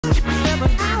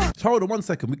hold on 1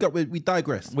 second. We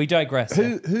digress. We digress.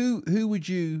 Who would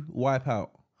you wipe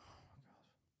out?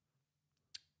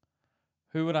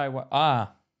 Who would I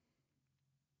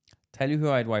tell you who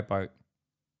I'd wipe out.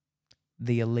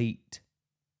 The elite.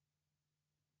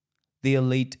 The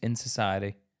elite in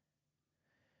society.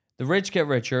 The rich get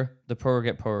richer, the poor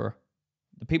get poorer.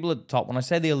 The people at the top, when I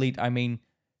say the elite, I mean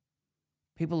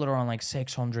people that are on like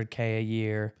 600K a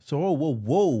year. So,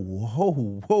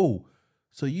 whoa.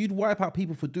 So you'd wipe out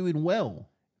people for doing well?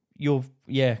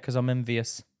 Yeah, because I'm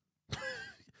envious. Do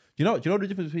you know the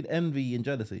difference between envy and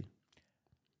jealousy?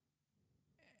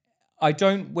 I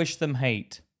don't wish them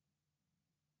hate,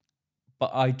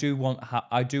 but I do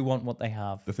want what they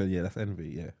have. That's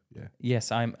envy. Yeah.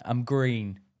 Yes, I'm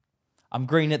green. I'm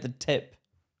green at the tip.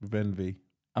 With envy.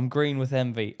 I'm green with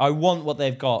envy. I want what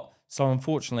they've got. So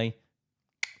unfortunately,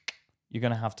 you're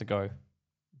gonna have to go.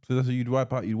 So that's what you'd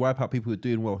wipe out. You'd wipe out people who are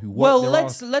doing well.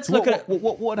 Let's look at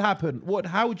what would happen.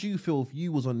 How would you feel if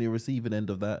you was on the receiving end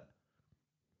of that?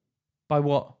 By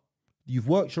what? You've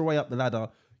worked your way up the ladder.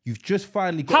 You've just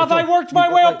finally got. Have I worked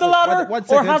my way up the ladder,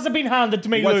 or has it been handed to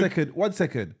me, Luke? One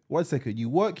second. You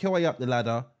work your way up the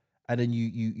ladder, and then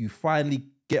you finally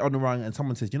get on the rung, and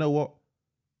someone says, "You know what?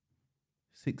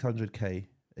 600K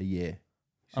a year."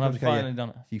 And I've finally done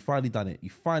it. So you finally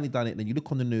done it. And then you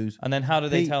look on the news. And then how do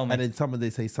they tell me? And then they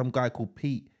say some guy called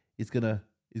Pete is gonna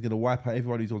wipe out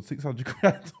everyone who's on 600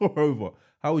 grand or over.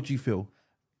 How would you feel?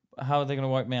 How are they gonna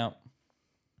wipe me out?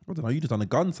 I don't know. You just done a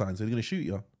gun sign, so they're gonna shoot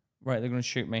you. Right, they're gonna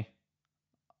shoot me.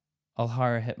 I'll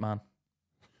hire a hitman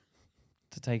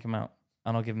to take him out,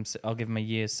 and I'll give him a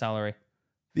year's salary.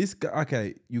 This guy,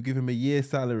 okay, you give him a year's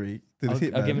salary to the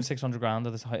hitman. I'll give him 600 grand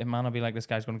to this hitman. I'll be like, this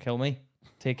guy's gonna kill me.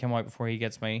 Take him out before he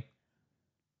gets me.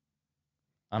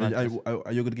 And are you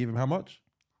going to give him how much?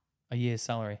 A year's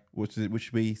salary. Which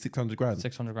should be 600 grand.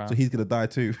 600 grand. So he's going to die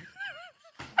too.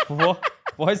 What?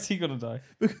 Why is he going to die?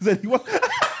 Because then you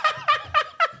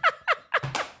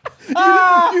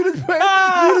just put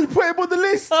him on the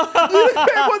list. You just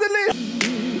put him on the list.